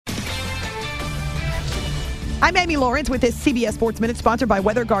I'm Amy Lawrence with this CBS Sports Minute sponsored by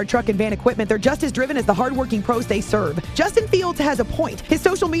WeatherGuard Truck and Van Equipment. They're just as driven as the hardworking pros they serve. Justin Fields has a point. His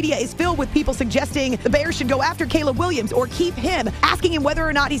social media is filled with people suggesting the Bears should go after Caleb Williams or keep him, asking him whether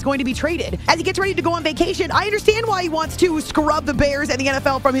or not he's going to be traded. As he gets ready to go on vacation, I understand why he wants to scrub the Bears and the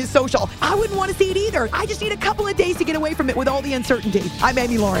NFL from his social. I wouldn't want to see it either. I just need a couple of days to get away from it with all the uncertainty. I'm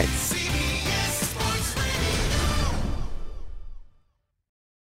Amy Lawrence.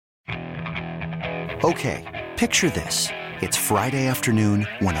 Okay, picture this. It's Friday afternoon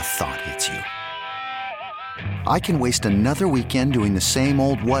when a thought hits you. I can waste another weekend doing the same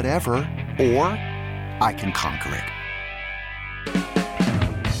old whatever, or I can conquer it.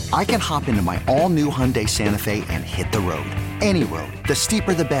 I can hop into my all-new Hyundai Santa Fe and hit the road. Any road. The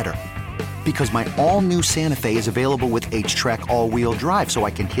steeper the better. Because my all-new Santa Fe is available with H-Track all-wheel drive, so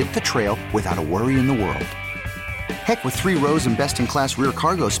I can hit the trail without a worry in the world. Heck, with 3 rows and best-in-class rear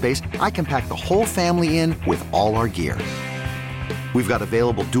cargo space, I can pack the whole family in with all our gear. We've got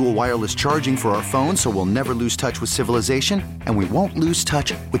available dual wireless charging for our phones, so we'll never lose touch with civilization, and we won't lose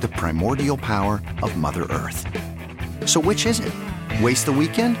touch with the primordial power of Mother Earth. So which is it? Waste the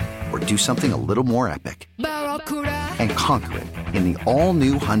weekend or do something a little more epic? And conquer it in the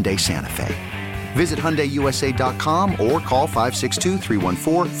all-new Hyundai Santa Fe. Visit HyundaiUSA.com or call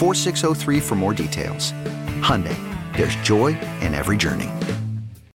 562-314-4603 for more details. Hyundai, there's joy in every journey.